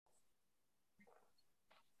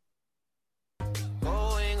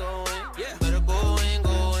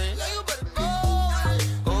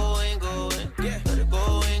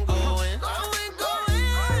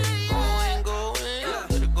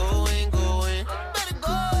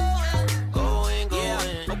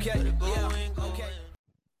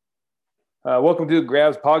Welcome to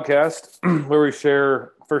Grabs Podcast, where we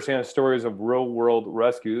share firsthand stories of real-world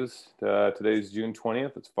rescues. Today's June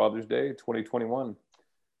 20th. It's Father's Day, 2021.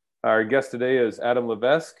 Our guest today is Adam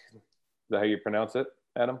Levesque. Is that how you pronounce it,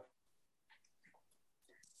 Adam?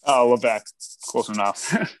 Oh, Levesque. Close enough.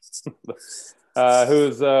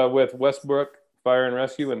 Who's with Westbrook Fire and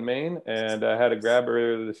Rescue in Maine, and had a grab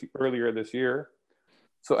earlier this year.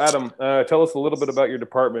 So, Adam, tell us a little bit about your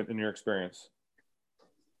department and your experience.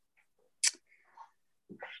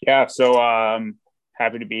 Yeah, so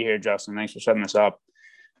happy to be here, Justin. Thanks for setting this up.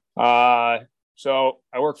 So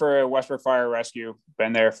I work for Westbrook Fire and Rescue.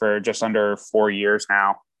 Been there for just under 4 years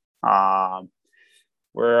now.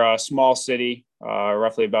 We're a small city,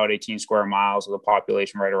 roughly about 18 square miles with a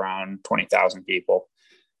population right around 20,000 people.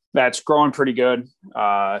 That's growing pretty good.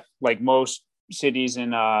 Like most cities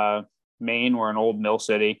in Maine, we're an old mill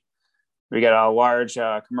city. We got a large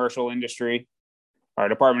commercial industry. Our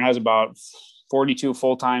department has about 42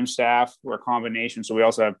 full-time staff. We're a combination, so we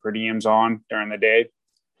also have per diems on during the day.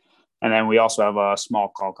 And then we also have a small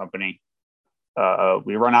call company.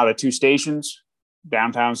 We run out of 2 stations.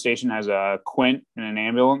 Downtown station has a Quint and an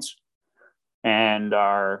ambulance. And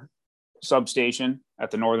our substation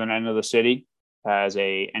at the northern end of the city has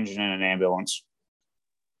a engine and an ambulance.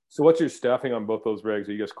 So what's your staffing on both those rigs?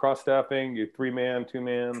 Are you guys cross-staffing? You 3-man,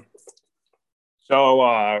 2-man?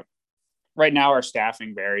 So right now our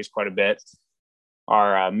staffing varies quite a bit.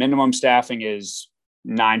 Our minimum staffing is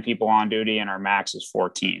 9 people on duty and our max is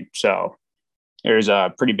 14. So there's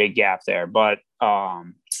a pretty big gap there. But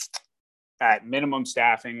at minimum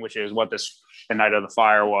staffing, which is what the night of the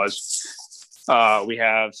fire was, we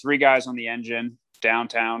have 3 guys on the engine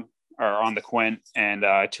downtown or on the Quint and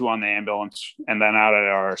 2 on the ambulance. And then out at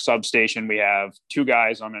our substation, we have 2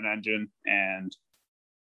 guys on an engine and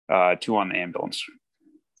 2 on the ambulance.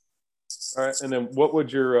 All right, and then what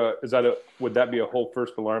would your would that be a whole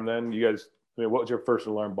first alarm then? You guys, what would your first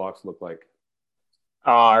alarm box look like?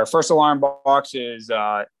 Our first alarm box is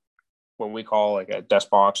what we call like a desk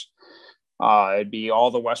box. It'd be all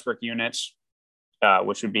the Westbrook units,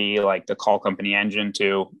 which would be like the call company engine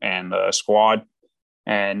too, and the squad.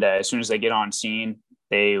 And as soon as they get on scene,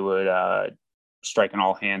 they would strike an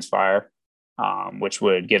all hands fire, which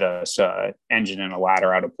would get us engine and a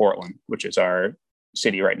ladder out of Portland, which is our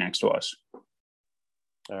city right next to us.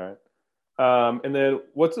 All right. And then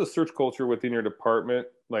what's the search culture within your department?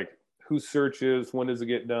 Like who searches, when does it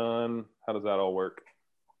get done? How does that all work?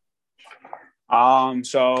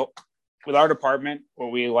 So with our department,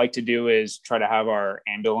 what we like to do is try to have our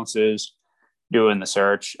ambulances doing the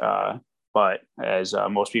search. But as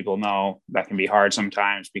most people know, that can be hard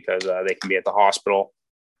sometimes because they can be at the hospital.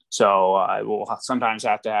 So we'll sometimes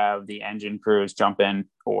have to have the engine crews jump in,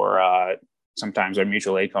 or sometimes our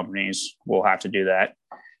mutual aid companies will have to do that.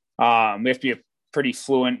 We have to be pretty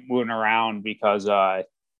fluent moving around because, it's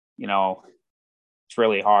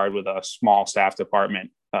really hard with a small staff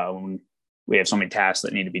department when we have so many tasks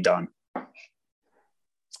that need to be done.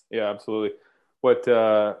 Yeah, absolutely.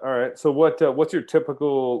 All right. So what's your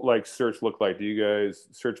typical like search look like? Do you guys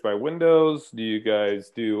search by windows? Do you guys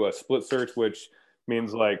do a split search, which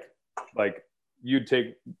means like you'd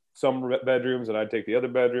take some bedrooms and I'd take the other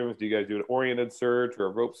bedrooms? Do you guys do an oriented search or a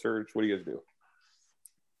rope search? What do you guys do?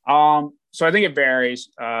 So I think it varies.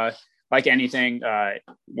 Like anything,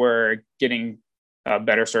 we're getting a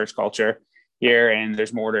better search culture here, and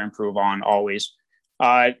there's more to improve on always.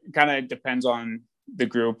 It kind of depends on the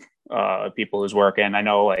group of people who's working. I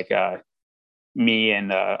know like me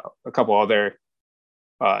and a couple other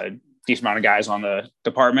decent amount of guys on the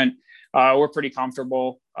department, we're pretty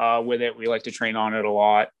comfortable with it. We like to train on it a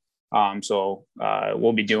lot. So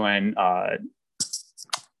we'll be doing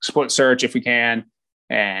split search if we can.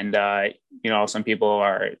 And, some people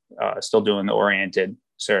are still doing the oriented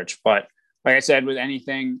search. But like I said, with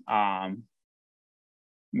anything,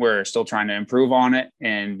 we're still trying to improve on it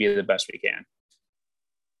and be the best we can.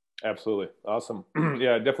 Absolutely. Awesome.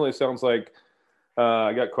 Yeah, it definitely sounds like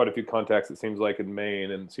I got quite a few contacts, it seems like, in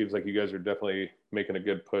Maine, and it seems like you guys are definitely making a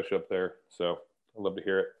good push up there. So I'd love to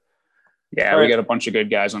hear it. Yeah, we got a bunch of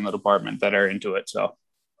good guys on the department that are into it. So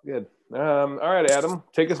good. All right, Adam,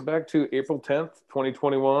 take us back to April 10th,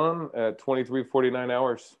 2021 at 23:49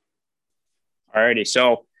 hours. All righty.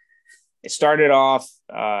 So it started off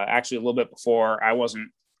actually a little bit before. I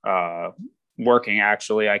wasn't working,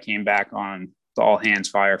 actually. I came back on the all hands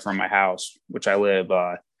fire from my house, which I live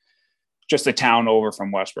just a town over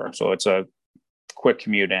from Westbrook. So it's a quick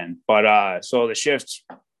commute in. But so the shift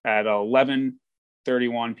at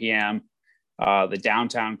 11:31 p.m., the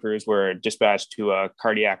downtown crews were dispatched to a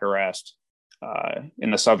cardiac arrest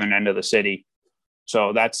in the southern end of the city.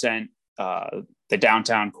 So that sent the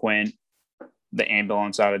downtown Quint, the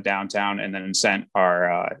ambulance out of downtown, and then sent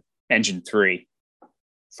our engine 3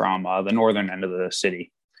 from the northern end of the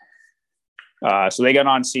city. So they got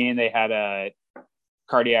on scene. They had a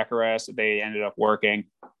cardiac arrest that they ended up working,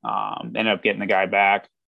 ended up getting the guy back.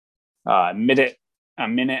 A minute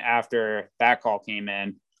after that call came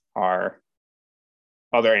in, our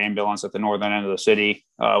other ambulance at the northern end of the city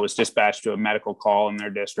was dispatched to a medical call in their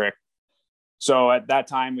district. So at that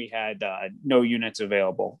time, we had no units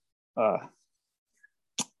available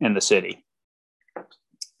in the city.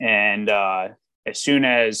 And as soon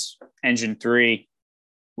as engine 3,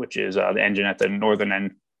 which is the engine at the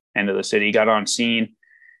northern end of the city, got on scene,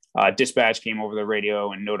 dispatch came over the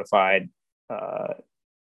radio and notified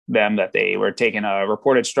them that they were taking a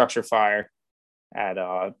reported structure fire at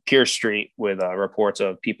Pierce Street with reports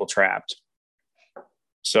of people trapped.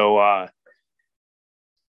 So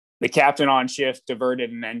the captain on shift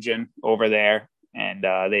diverted an engine over there, and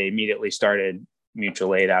they immediately started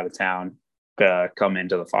mutual aid out of town to come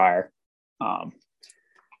into the fire.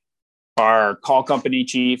 Our call company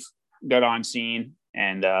chief got on scene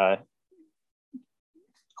and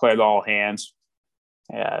declared all hands.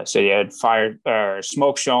 So he had fire or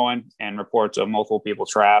smoke showing and reports of multiple people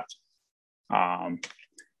trapped.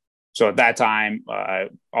 So at that time,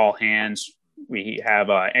 all hands, we have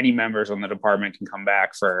any members on the department can come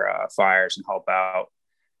back for fires and help out.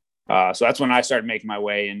 So that's when I started making my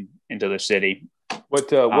way into the city. What's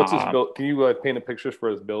this build? Can you paint a picture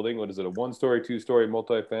for this building? What is it? A 1-story, 2-story,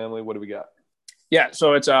 multifamily? What do we got? Yeah,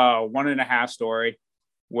 so it's a 1.5 story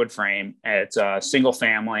wood frame. It's a single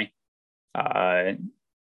family. The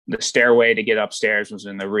stairway to get upstairs was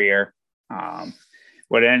in the rear.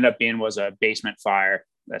 What it ended up being was a basement fire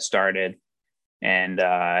that started, and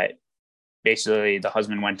basically the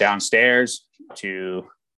husband went downstairs to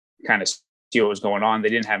kind of see what was going on. They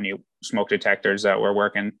didn't have any smoke detectors that were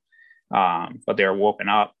working, but they were woken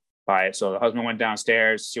up by it. So the husband went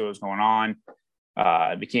downstairs to see what was going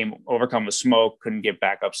on, became overcome with smoke, couldn't get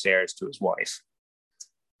back upstairs to his wife.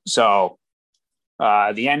 So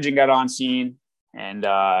the engine got on scene, and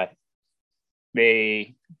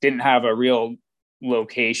they didn't have a real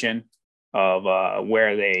location of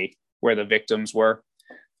where the victims were.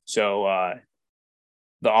 So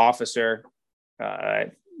the officer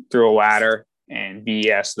threw a ladder and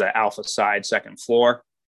BS the Alpha side second floor.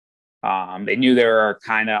 They knew they were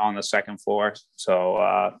kind of on the second floor,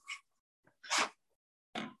 so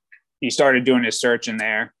he started doing his search in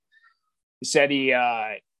there. He said he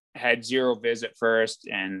had zero vis at first,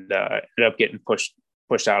 and ended up getting pushed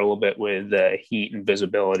out a little bit with the heat and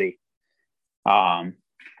visibility.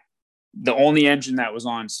 The only engine that was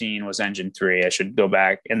on scene was engine 3. I should go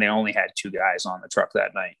back, and they only had 2 guys on the truck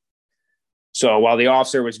that night. So while the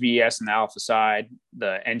officer was BS in the Alpha side,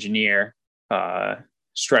 the engineer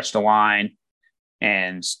stretched a line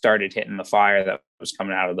and started hitting the fire that was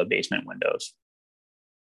coming out of the basement windows.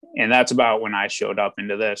 And that's about when I showed up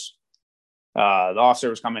into this. The officer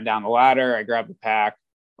was coming down the ladder. I grabbed the pack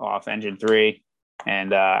off engine 3,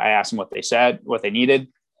 and I asked them what they needed.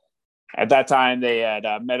 At that time, they had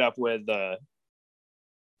met up with the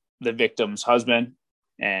victim's husband,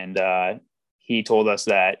 and he told us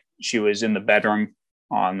that she was in the bedroom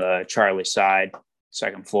on the Charlie side,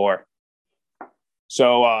 second floor.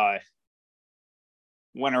 So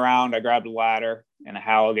went around, I grabbed a ladder and a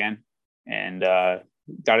Halligan and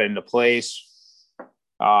got it into place.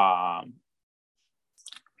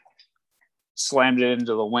 Slammed it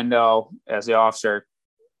into the window. As the officer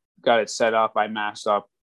got it set up, I masked up,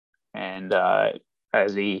 and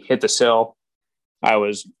as he hit the sill, I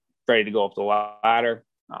was ready to go up the ladder.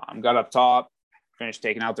 Got up top, finished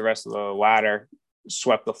taking out the rest of the ladder,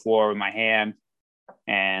 swept the floor with my hand,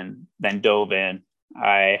 and then dove in.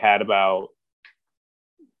 I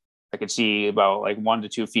could see about like 1 to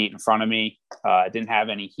 2 feet in front of me. Didn't have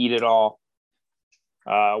any heat at all.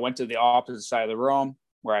 Went to the opposite side of the room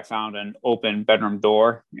where I found an open bedroom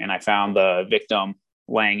door, and I found the victim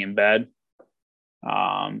laying in bed.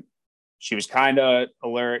 She was kind of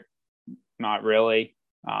alert, not really.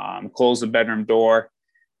 Closed the bedroom door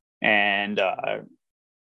and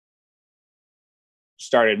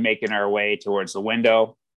started making her way towards the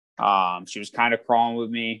window. She was kind of crawling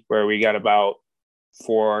with me where we got about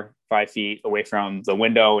 4 or 5 feet away from the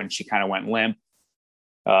window, and she kind of went limp.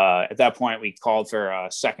 At that point, we called for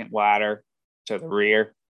a second ladder to the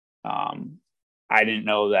rear. I didn't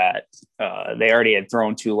know that they already had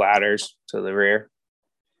thrown 2 ladders to the rear.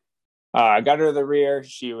 I got her to the rear.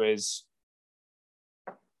 She was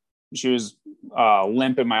she was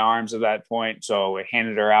limp in my arms at that point. So I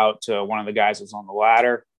handed her out to one of the guys that was on the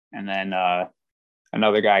ladder. And then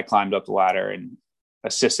another guy climbed up the ladder and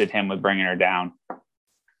assisted him with bringing her down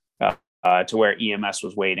to where EMS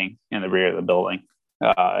was waiting in the rear of the building.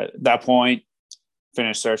 At that point,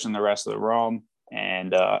 finished searching the rest of the room.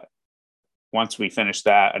 And once we finished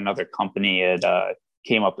that, another company had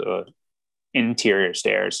came up the interior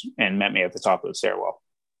stairs and met me at the top of the stairwell.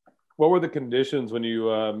 What were the conditions when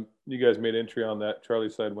you guys made entry on that Charlie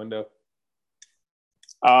side window?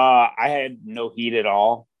 I had no heat at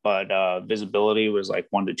all, but visibility was like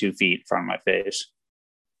 1 to 2 feet from my face.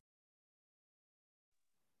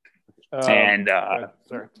 And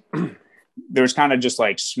sorry. There was kind of just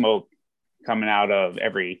like smoke coming out of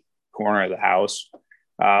every corner of the house.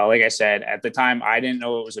 Like I said, at the time, I didn't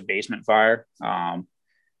know it was a basement fire.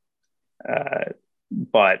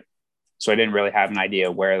 But so I didn't really have an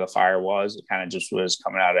idea where the fire was. It kind of just was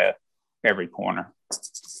coming out of every corner.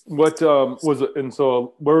 What was it? And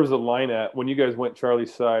so where was the line at when you guys went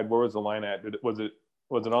Charlie's side? Where was the line at? Was it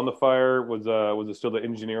on the fire? Was it still the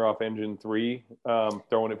engineer off engine 3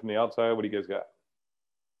 throwing it from the outside? What do you guys got?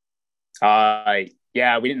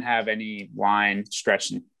 Yeah, we didn't have any line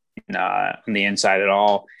stretching on the inside at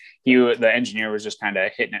all. The engineer was just kind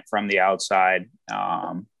of hitting it from the outside.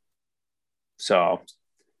 So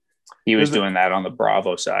he was doing that on the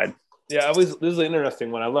Bravo side. Yeah, this is an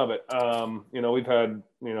interesting one. I love it. We've had,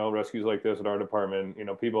 rescues like this at our department.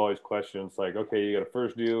 People always question. It's like, okay, you got a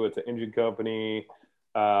first due. It's an engine company.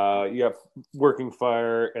 You have working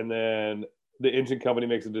fire. And then the engine company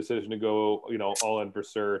makes a decision to go, all in for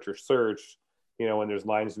search, when there's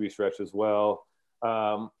lines to be stretched as well.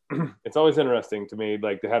 It's always interesting to me,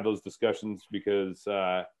 like, to have those discussions because,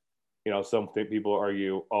 some people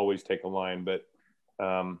argue always take a line, but,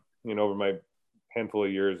 over my handful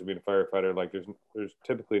of years of being a firefighter, like there's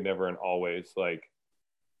typically never an always, like,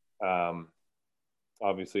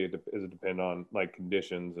 obviously it depend on like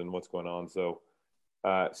conditions and what's going on. So,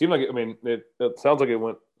 it seemed like, it sounds like it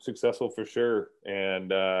went successful for sure.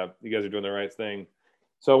 And, you guys are doing the right thing.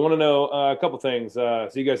 So I want to know a couple things. So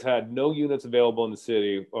you guys had no units available in the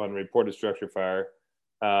city on reported structure fire.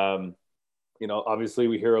 Obviously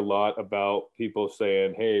we hear a lot about people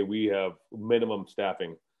saying, hey, we have minimum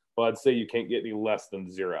staffing. Well, I'd say you can't get any less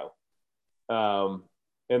than 0. And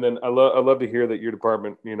then I love to hear that your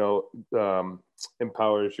department,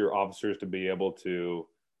 empowers your officers to be able to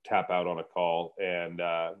tap out on a call and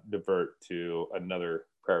divert to another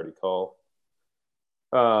priority call.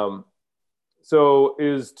 So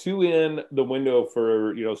is 2 in the window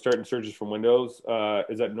for, starting searches from windows?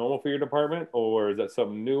 Is that normal for your department or is that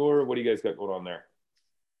something newer? What do you guys got going on there?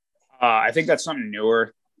 I think that's something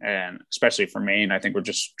newer, and especially for me. And I think we're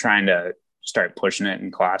just trying to start pushing it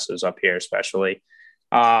in classes up here, especially.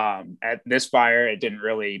 At this fire, it didn't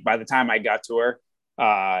really, by the time I got to her,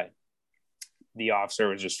 the officer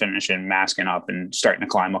was just finishing masking up and starting to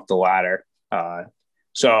climb up the ladder.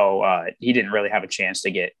 So he didn't really have a chance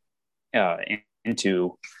to get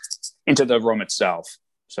into the room itself.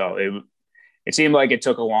 So it seemed like it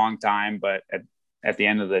took a long time, but at the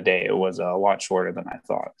end of the day, it was a lot shorter than I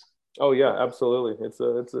thought. Oh yeah, absolutely.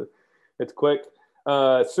 It's quick.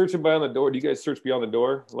 Searching beyond the door. Do you guys search beyond the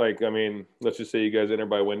door? Like, let's just say you guys enter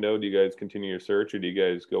by window. Do you guys continue your search, or do you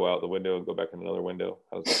guys go out the window and go back in another window?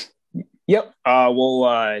 How's that? Yep.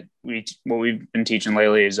 What we've been teaching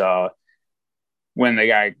lately is when the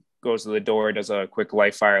guy goes to the door, does a quick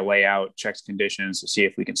live fire layout, checks conditions to see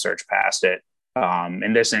if we can search past it.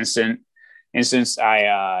 In this instance, since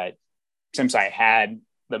I had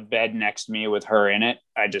the bed next to me with her in it,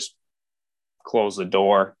 I just closed the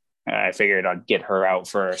door. I figured I'd get her out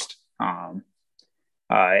first. And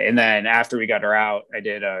then after we got her out, I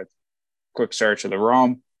did a quick search of the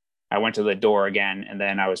room. I went to the door again, and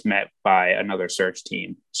then I was met by another search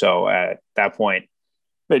team. So at that point,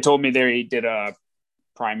 they told me they did a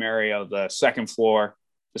primary of the second floor.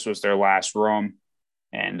 This was their last room.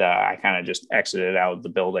 And I kind of just exited out of the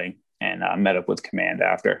building and met up with command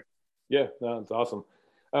after. Yeah, no, that's awesome.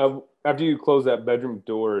 After you closed that bedroom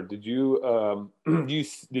door, did you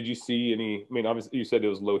did you see any? Obviously you said it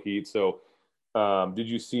was low heat, so did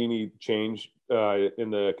you see any change in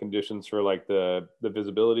the conditions for like the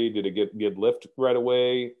visibility? Did it get lift right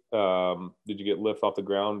away? Did you get lift off the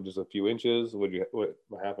ground just a few inches? What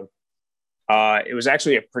happened? It was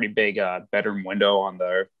actually a pretty big bedroom window on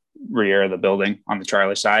the rear of the building on the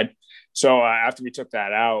Charlie side. So after we took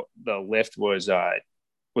that out, the lift was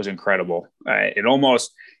incredible. It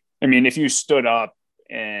almost, if you stood up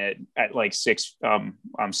at like 6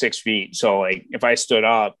 feet. So like if I stood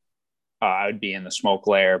up, I would be in the smoke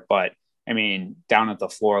layer. But I mean, down at the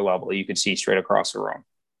floor level, you could see straight across the room.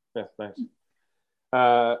 Yeah, nice.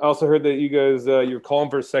 I also heard that you guys you were calling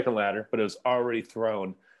for a second ladder, but it was already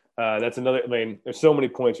thrown. That's another. I mean, there's so many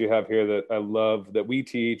points you have here that I love that we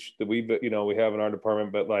teach, that we have in our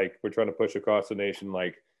department, but like we're trying to push across the nation.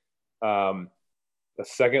 Like, a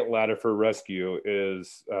second ladder for rescue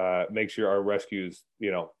is make sure our rescues,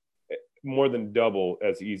 more than double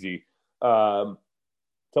as easy.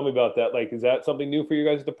 Tell me about that. Like, is that something new for you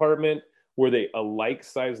guys' department? Were they alike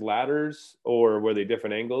size ladders, or were they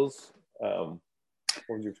different angles? What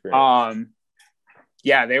was your experience?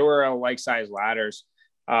 Yeah, they were like size ladders.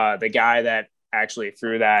 The guy that actually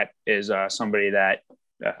threw that is somebody that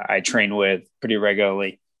I train with pretty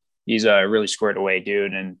regularly. He's a really squared away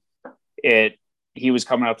dude, and he was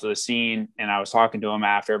coming up to the scene, and I was talking to him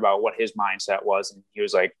after about what his mindset was, and he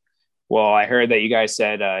was like, "Well, I heard that you guys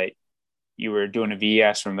said you were doing a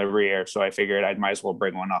VES from the rear, so I figured I might as well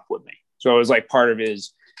bring one up with me." So it was like part of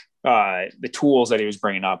his the tools that he was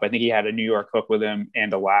bringing up. I think he had a New York hook with him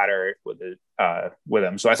and a ladder with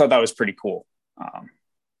him. So I thought that was pretty cool.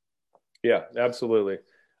 Yeah, absolutely.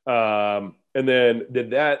 And then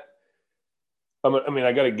did that? I mean,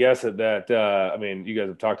 I got to guess at that. I mean, you guys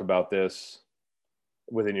have talked about this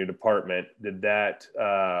within your department. Did that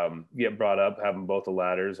get brought up, having both the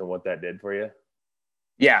ladders, and what that did for you?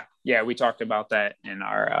 Yeah, we talked about that in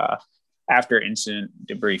our after incident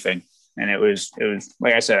debriefing. And it was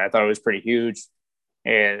like I said, I thought it was pretty huge.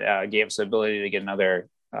 It gave us the ability to get another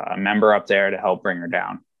member up there to help bring her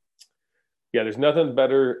down. Yeah, there's nothing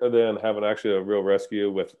better than having actually a real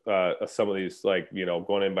rescue with some of these, like,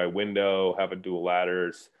 going in by window, having dual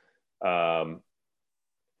ladders.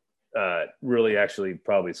 Really actually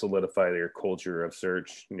probably solidify your culture of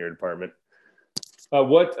search in your department.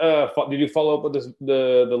 What did you follow up with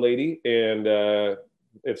the lady? And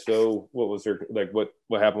if so, what was her, like, what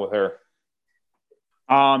happened with her?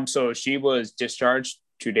 So she was discharged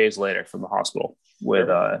 2 days later from the hospital with,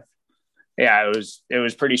 Sure. Yeah, it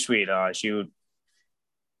was pretty sweet. She would,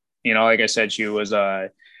 like I said, she kind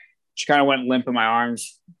of went limp in my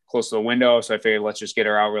arms close to the window. So I figured, let's just get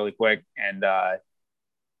her out really quick. And,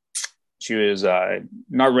 she was,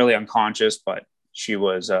 not really unconscious, but she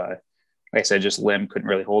was, like I said, just limp, couldn't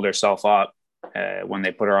really hold herself up, when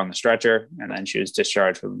they put her on the stretcher. And then she was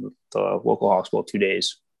discharged from the local hospital 2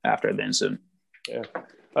 days after the incident. Yeah.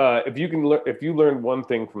 If you learned one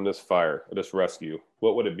thing from this fire, this rescue,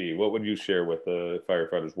 what would it be? What would you share with the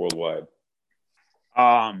firefighters worldwide?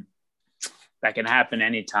 That can happen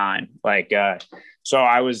anytime. Like, so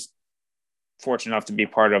I was fortunate enough to be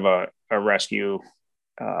part of a rescue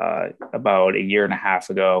about a year and a half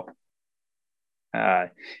ago.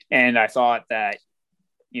 And I thought that,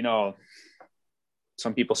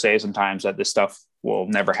 some people say sometimes that this stuff will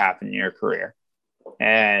never happen in your career.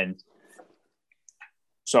 And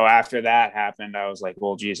so after that happened, I was like,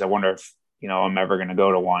 well, geez, I wonder if, I'm ever going to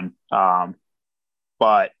go to one.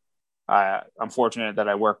 But I'm fortunate that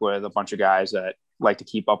I work with a bunch of guys that like to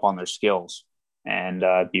keep up on their skills and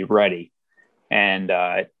be ready. And,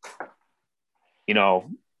 a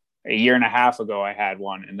year and a half ago, I had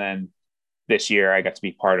one. And then this year I got to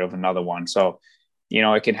be part of another one. So,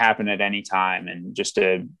 it can happen at any time, and just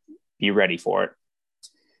to be ready for it.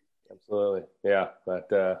 Absolutely. Yeah,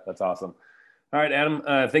 that's awesome. All right, Adam,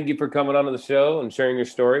 thank you for coming on to the show and sharing your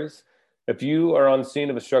stories. If you are on scene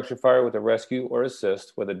of a structure fire with a rescue or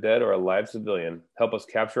assist with a dead or a live civilian, help us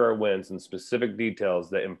capture our wins and specific details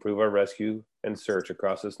that improve our rescue and search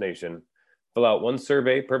across this nation. Fill out one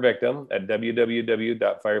survey per victim at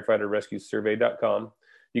www.firefighterrescuesurvey.com.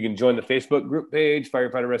 You can join the Facebook group page,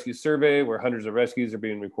 Firefighter Rescue Survey, where hundreds of rescues are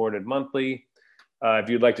being recorded monthly. If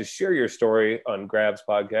you'd like to share your story on Grab's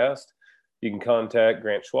podcast, you can contact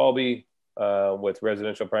Grant Schwalbe with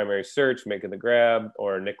Residential Primary Search, Making the Grab,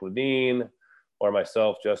 or Nick Ledeen, or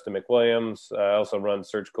myself, Justin McWilliams. I also run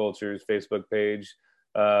Search Culture's Facebook page.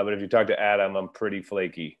 But if you talk to Adam, I'm pretty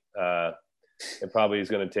flaky. It probably is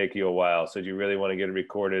going to take you a while. So if you really want to get it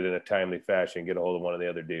recorded in a timely fashion, get a hold of one of the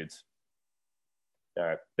other dudes. All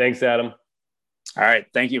right. Thanks, Adam. All right.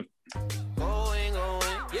 Thank you.